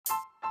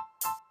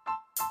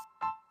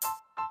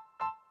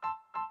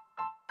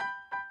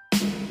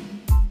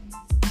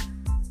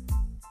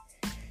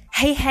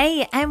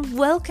Hey, and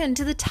welcome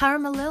to the Tara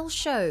Malel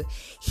Show.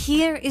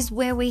 Here is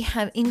where we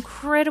have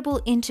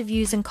incredible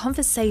interviews and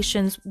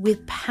conversations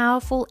with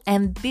powerful,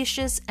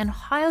 ambitious, and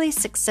highly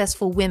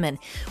successful women.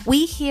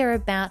 We hear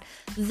about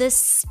the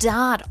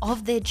start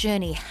of their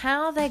journey,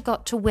 how they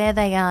got to where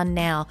they are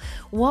now,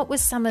 what were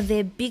some of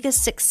their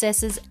biggest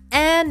successes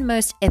and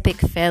most epic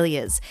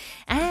failures.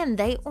 And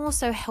they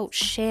also help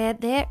share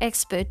their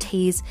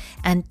expertise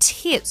and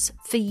tips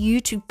for you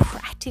to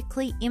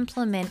practically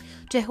implement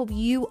to help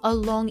you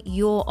along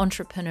your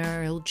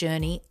entrepreneurial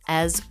journey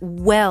as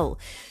well.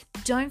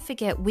 Don't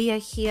forget, we are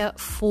here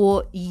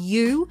for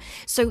you.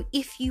 So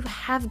if you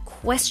have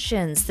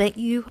questions that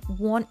you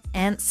want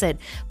answered,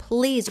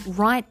 please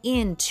write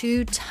in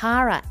to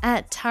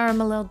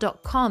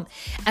tara@taramalel.com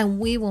and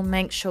we will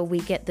make sure we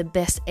get the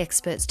best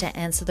experts to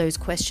answer those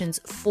questions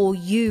for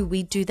you.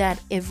 We do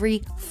that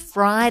every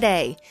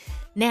Friday.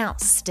 Now,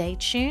 stay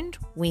tuned.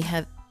 We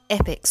have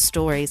epic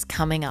stories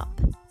coming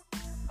up.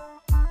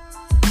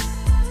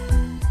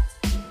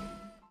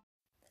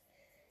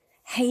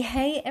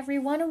 Hey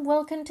everyone, and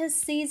welcome to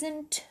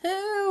season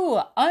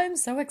 2. I'm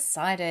so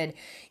excited.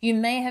 You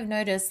may have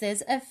noticed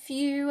there's a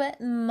few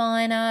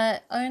minor,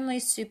 only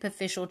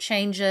superficial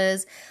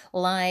changes,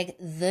 like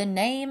the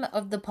name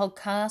of the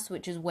podcast,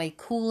 which is way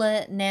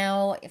cooler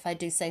now, if I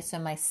do say so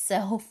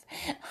myself.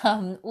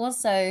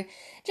 Also,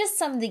 just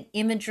some of the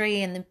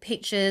imagery and the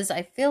pictures.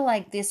 I feel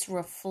like this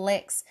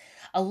reflects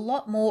a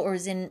lot more, or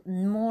is in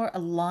more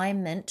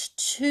alignment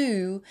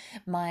to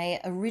my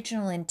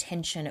original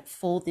intention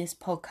for this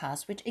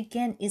podcast, which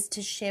again is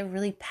to share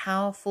really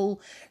powerful,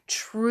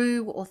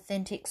 true,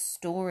 authentic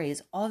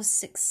stories of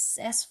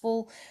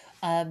successful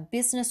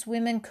business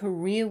women,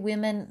 career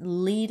women,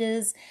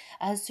 leaders,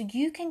 so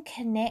you can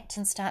connect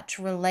and start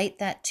to relate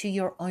that to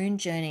your own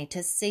journey,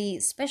 to see,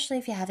 especially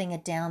if you're having a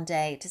down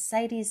day, to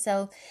say to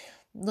yourself,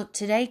 look,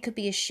 today could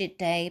be a shit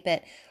day,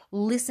 but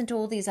listen to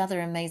all these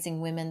other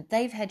amazing women.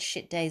 They've had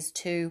shit days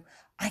too.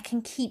 I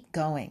can keep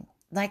going.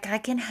 Like, I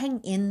can hang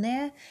in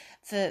there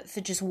for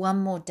just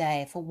one more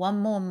day, for one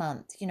more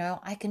month. You know,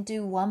 I can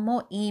do one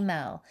more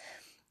email.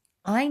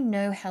 I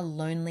know how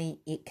lonely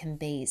it can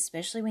be,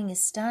 especially when you're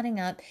starting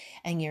up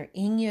and you're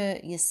in your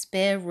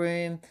spare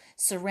room,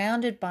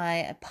 surrounded by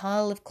a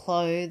pile of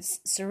clothes,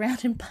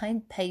 surrounded by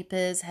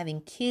papers,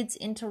 having kids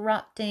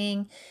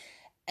interrupting,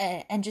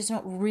 and just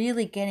not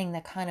really getting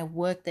the kind of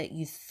work that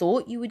you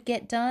thought you would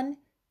get done.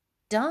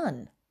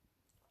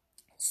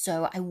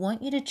 So I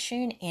want you to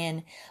tune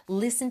in,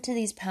 listen to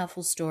these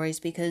powerful stories,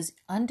 because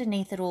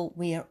underneath it all,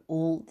 we are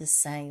all the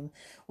same.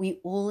 We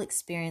all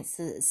experience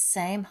the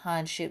same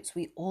hardships.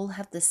 We all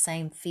have the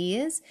same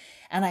fears.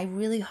 And I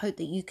really hope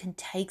that you can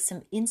take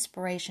some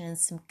inspiration and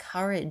some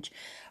courage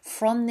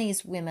from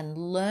these women,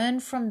 learn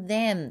from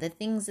them the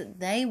things that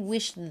they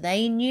wish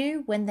they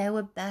knew when they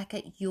were back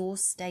at your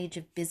stage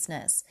of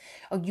business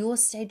or your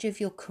stage of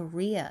your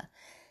career.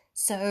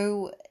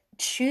 So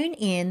tune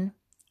in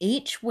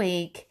each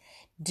week.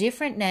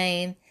 Different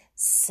name,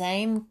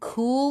 same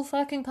cool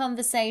fucking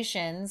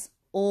conversations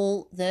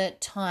all the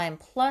time.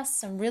 Plus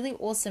some really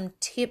awesome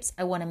tips.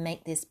 I want to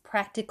make this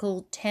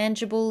practical,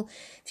 tangible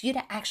for you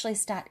to actually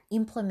start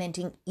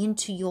implementing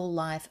into your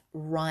life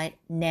right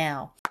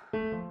now.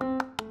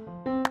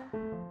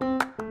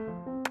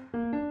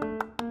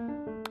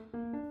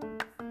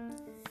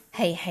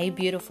 Hey,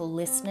 beautiful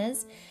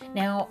listeners.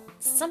 Now,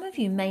 some of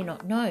you may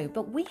not know,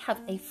 but we have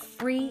a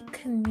free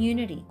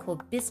community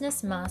called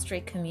Business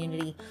Mastery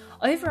Community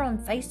over on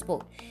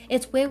Facebook.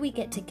 It's where we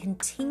get to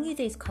continue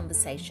these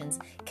conversations,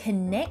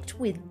 connect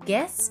with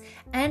guests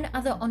and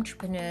other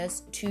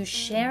entrepreneurs to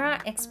share our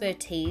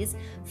expertise,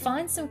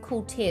 find some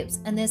cool tips,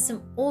 and there's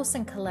some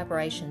awesome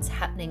collaborations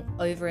happening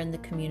over in the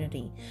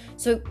community.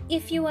 So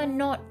if you are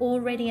not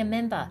already a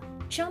member,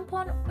 jump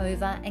on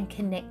over and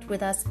connect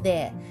with us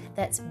there.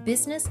 That's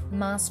Business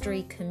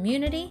Mastery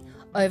Community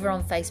over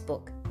on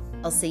Facebook.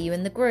 I'll see you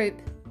in the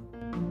group.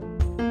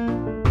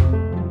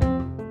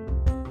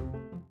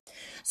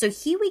 So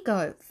here we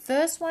go.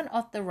 First one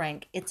off the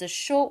rank. It's a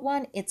short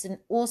one. It's an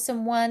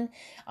awesome one.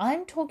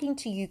 I'm talking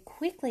to you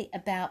quickly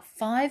about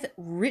 5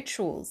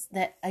 rituals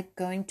that are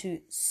going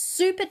to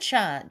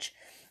supercharge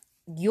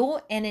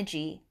your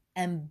energy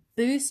and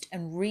boost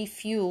and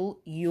refuel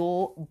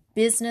your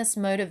business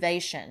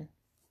motivation.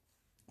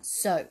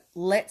 So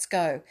let's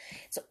go.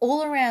 It's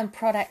all around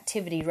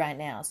productivity right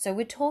now. So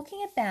we're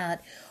talking about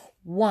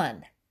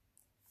 1.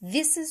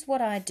 This is what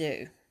I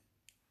do.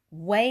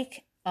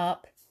 Wake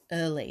up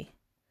early.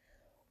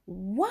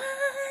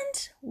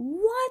 What?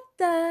 What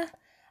the?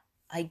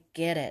 I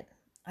get it.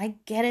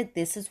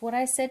 This is what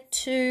I said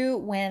too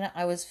when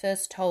I was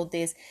first told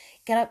this.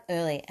 Get up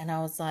early. And I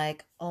was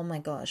like, oh my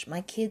gosh,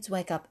 my kids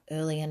wake up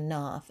early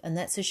enough. And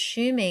that's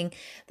assuming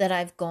that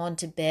I've gone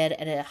to bed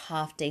at a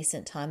half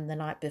decent time the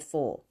night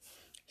before.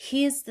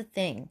 Here's the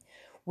thing.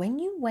 When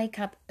you wake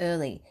up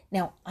early,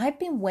 now I've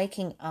been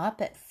waking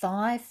up at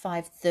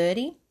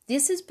 5:30.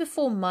 This is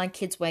before my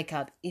kids wake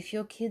up. If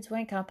your kids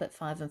wake up at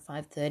 5 and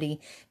 5:30,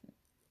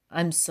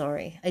 I'm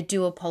sorry. I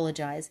do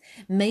apologize.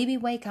 Maybe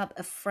wake up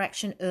a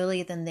fraction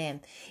earlier than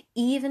them.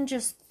 Even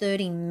just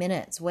 30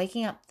 minutes,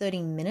 waking up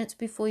 30 minutes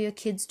before your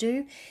kids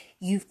do,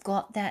 you've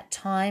got that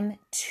time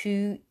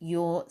to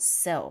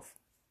yourself.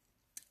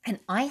 And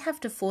I have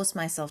to force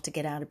myself to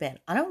get out of bed.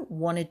 I don't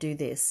want to do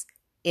this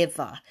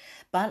ever,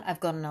 but I've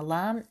got an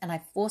alarm and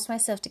I force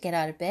myself to get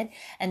out of bed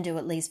and do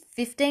at least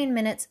 15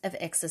 minutes of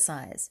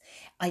exercise.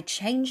 I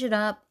change it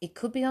up. It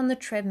could be on the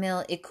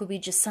treadmill. It could be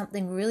just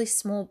something really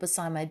small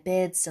beside my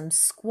bed, some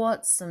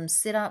squats, some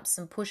sit-ups,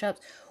 some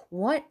push-ups,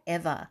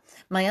 whatever.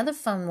 My other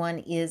fun one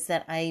is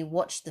that I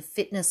watch the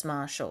Fitness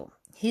Marshall,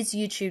 his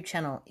YouTube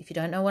channel. If you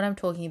don't know what I'm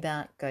talking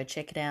about, go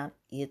check it out.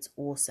 It's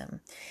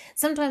awesome.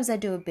 Sometimes I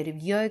do a bit of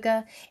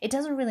yoga. It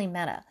doesn't really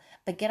matter,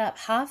 but get up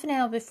half an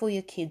hour before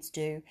your kids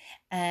do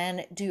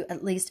and do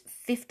at least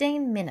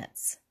 15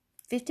 minutes.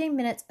 15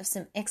 minutes of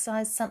some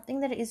exercise,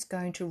 something that is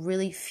going to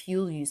really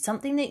fuel you,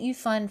 something that you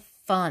find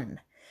fun,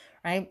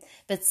 right?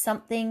 But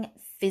something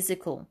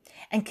physical.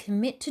 And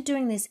commit to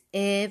doing this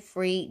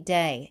every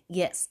day.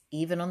 Yes,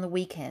 even on the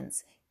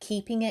weekends,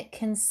 keeping it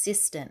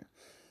consistent.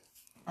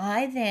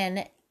 I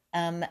then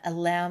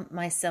allow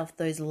myself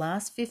those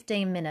last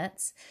 15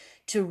 minutes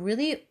to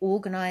really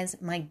organize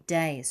my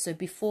day. So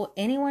before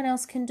anyone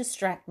else can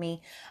distract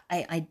me,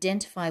 I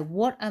identify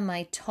what are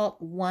my top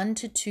 1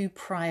 to 2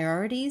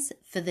 priorities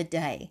for the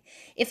day.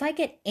 If I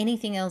get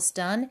anything else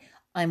done,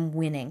 I'm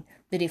winning.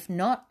 But if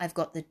not, I've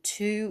got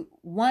the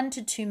 1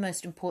 to 2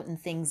 most important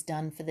things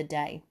done for the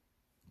day.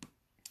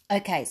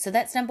 Okay, so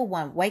that's number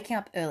 1, waking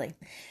up early.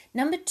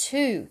 Number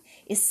 2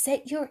 is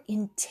set your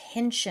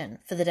intention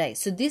for the day.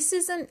 So this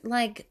isn't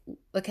like,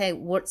 okay,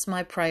 what's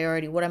my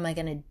priority? What am I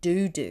going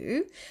to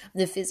do?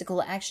 The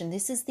physical action.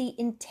 This is the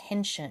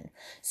intention.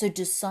 So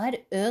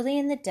decide early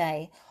in the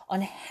day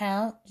on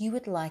how you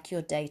would like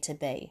your day to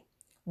be.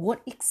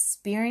 What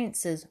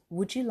experiences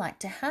would you like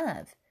to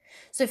have?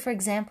 So for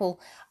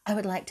example, I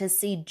would like to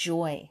see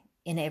joy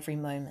in every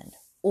moment,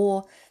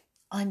 or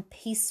I'm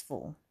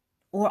peaceful,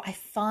 or I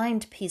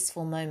find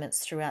peaceful moments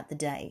throughout the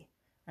day,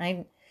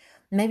 right?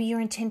 Maybe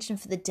your intention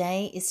for the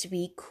day is to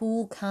be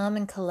cool, calm,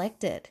 and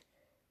collected.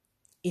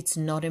 It's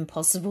not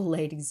impossible,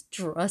 ladies.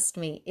 Trust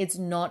me, it's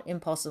not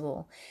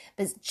impossible.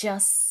 But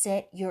just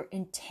set your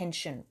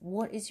intention.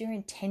 What is your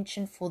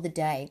intention for the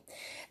day?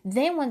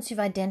 Then once you've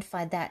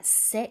identified that,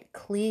 set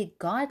clear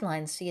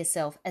guidelines for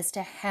yourself as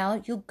to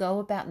how you'll go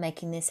about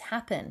making this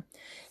happen.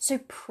 So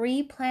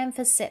pre-plan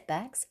for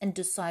setbacks and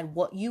decide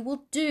what you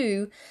will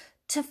do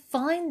to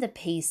find the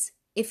peace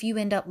if you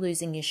end up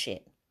losing your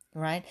shit,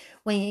 right?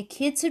 When your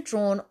kids have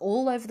drawn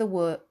all over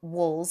the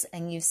walls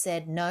and you've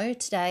said, no,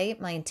 today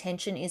my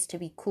intention is to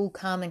be cool,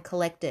 calm, and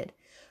collected.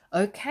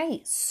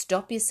 Okay,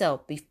 stop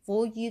yourself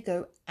before you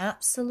go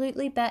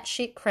absolutely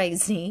batshit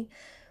crazy.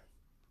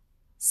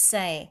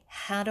 Say,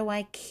 how do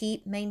I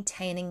keep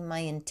maintaining my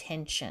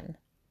intention?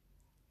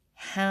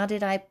 How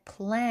did I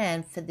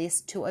plan for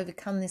this to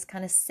overcome this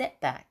kind of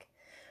setback,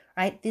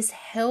 right? This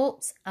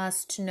helps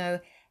us to know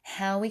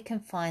how we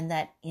can find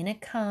that inner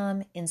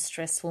calm in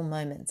stressful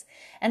moments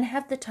and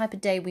have the type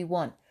of day we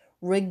want,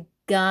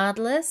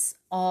 regardless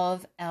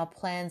of our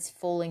plans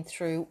falling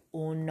through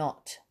or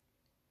not.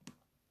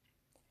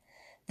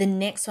 The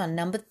next one,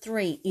 number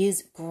 3,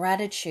 is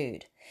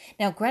gratitude.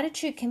 Now,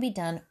 gratitude can be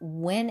done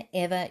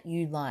whenever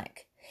you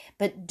like,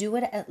 but do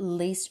it at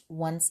least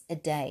once a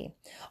day.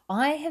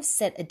 I have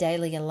set a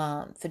daily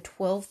alarm for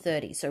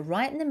 12:30. So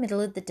right in the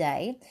middle of the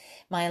day,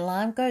 my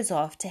alarm goes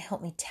off to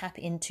help me tap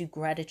into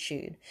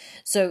gratitude.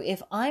 So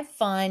if I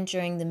find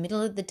during the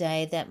middle of the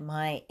day that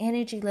my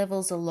energy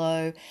levels are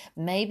low,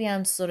 maybe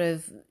I'm sort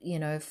of,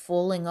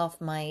 falling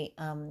off my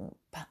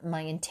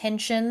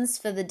intentions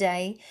for the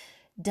day,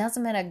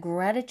 doesn't matter.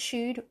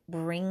 Gratitude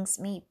brings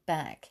me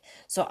back.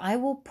 So I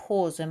will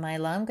pause when my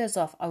alarm goes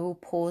off. I will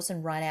pause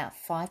and write out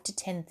 5 to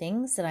 10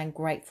 things that I'm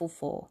grateful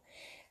for.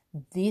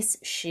 This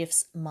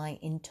shifts my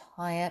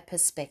entire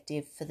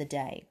perspective for the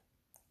day.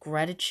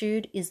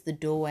 Gratitude is the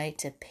doorway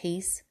to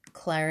peace,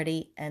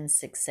 clarity, and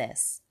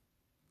success.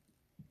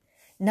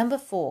 Number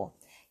 4,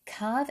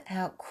 carve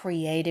out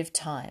creative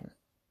time.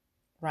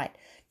 Right.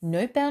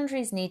 No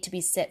boundaries need to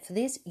be set for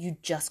this. You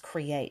just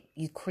create.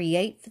 You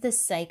create for the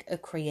sake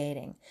of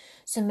creating.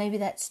 So maybe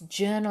that's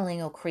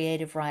journaling or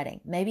creative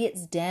writing. Maybe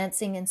it's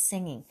dancing and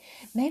singing.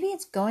 Maybe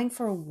it's going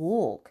for a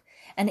walk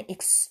and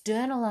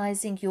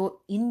externalizing your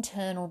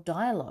internal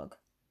dialogue.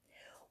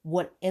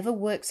 Whatever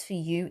works for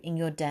you in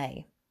your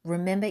day.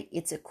 Remember,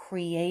 it's a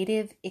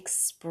creative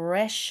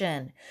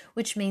expression,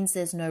 which means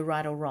there's no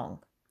right or wrong.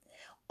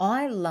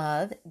 I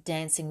love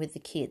dancing with the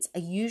kids. I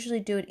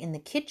usually do it in the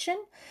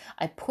kitchen.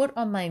 I put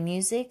on my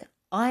music,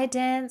 I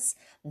dance,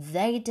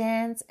 they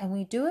dance, and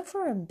we do it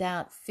for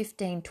about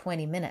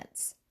 15-20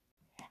 minutes.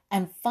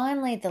 And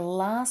finally, the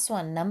last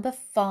one, number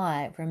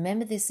 5.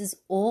 Remember, this is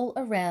all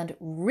around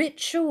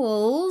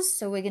rituals.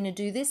 So we're going to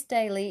do this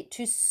daily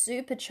to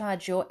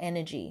supercharge your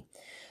energy.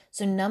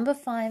 So number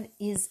 5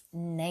 is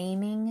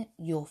naming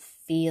your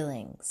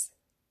feelings.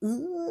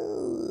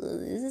 Ooh,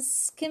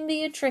 this can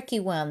be a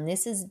tricky one.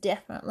 This is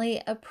definitely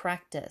a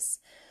practice.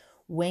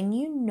 When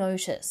you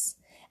notice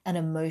an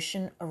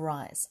emotion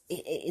arise,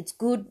 it's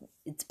good,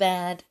 it's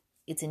bad,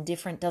 it's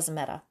indifferent, doesn't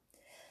matter.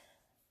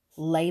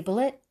 Label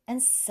it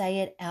and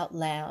say it out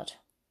loud.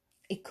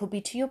 It could be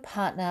to your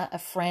partner, a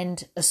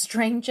friend, a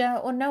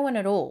stranger, or no one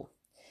at all.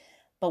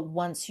 But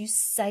once you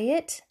say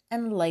it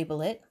and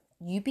label it,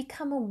 you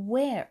become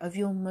aware of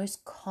your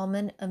most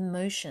common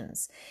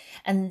emotions,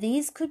 and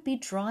these could be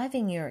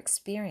driving your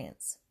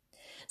experience.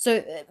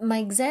 So my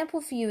example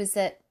for you is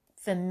that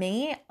for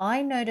me,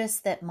 I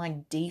notice that my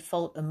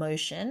default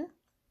emotion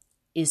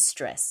is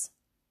stress.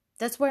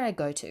 That's where I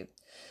go to.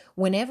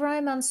 Whenever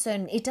I'm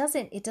uncertain, it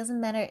doesn't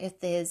matter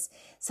if there's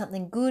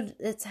something good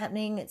that's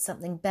happening, it's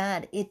something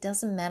bad. It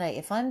doesn't matter.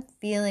 If I'm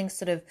feeling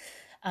sort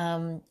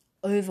of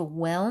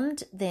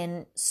overwhelmed,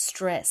 then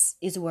stress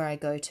is where I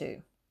go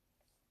to.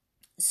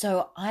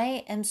 So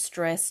I am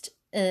stressed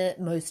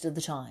most of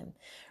the time,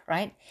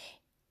 right?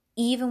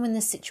 Even when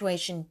the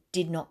situation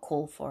did not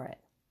call for it.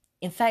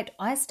 In fact,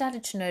 I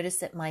started to notice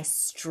that my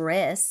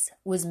stress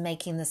was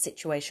making the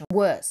situation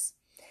worse.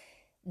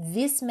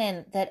 This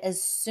meant that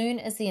as soon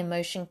as the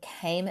emotion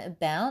came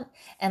about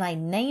and I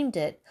named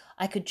it,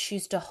 I could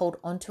choose to hold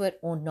onto it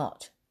or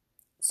not.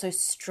 So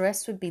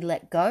stress would be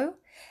let go,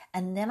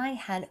 and then I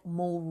had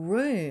more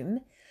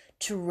room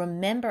to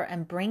remember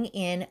and bring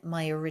in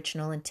my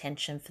original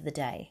intention for the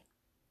day,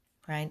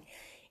 right?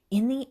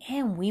 In the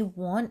end, we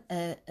want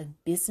a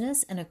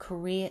business and a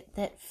career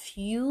that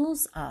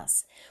fuels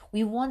us.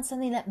 We want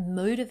something that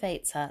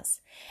motivates us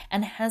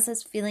and has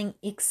us feeling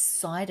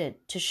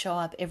excited to show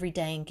up every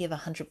day and give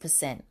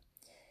 100%.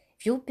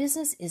 If your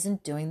business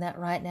isn't doing that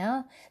right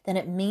now, then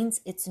it means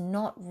it's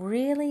not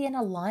really in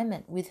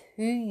alignment with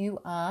who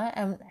you are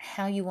and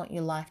how you want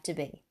your life to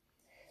be.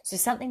 So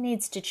something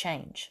needs to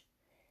change.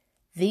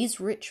 These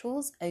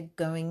rituals are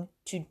going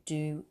to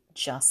do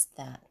just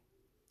that.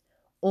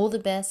 All the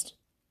best,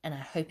 and I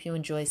hope you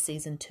enjoy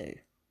season 2.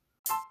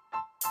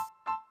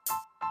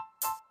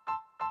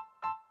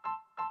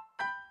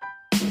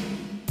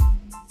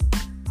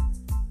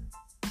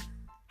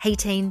 Hey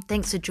team,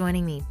 thanks for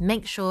joining me.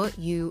 Make sure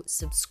you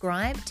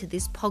subscribe to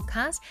this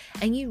podcast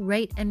and you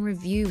rate and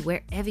review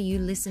wherever you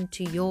listen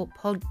to your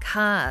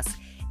podcast.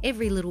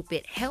 Every little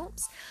bit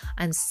helps.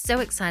 I'm so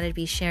excited to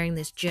be sharing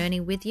this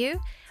journey with you.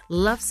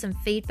 Love some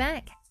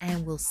feedback,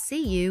 and we'll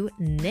see you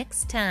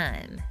next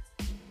time.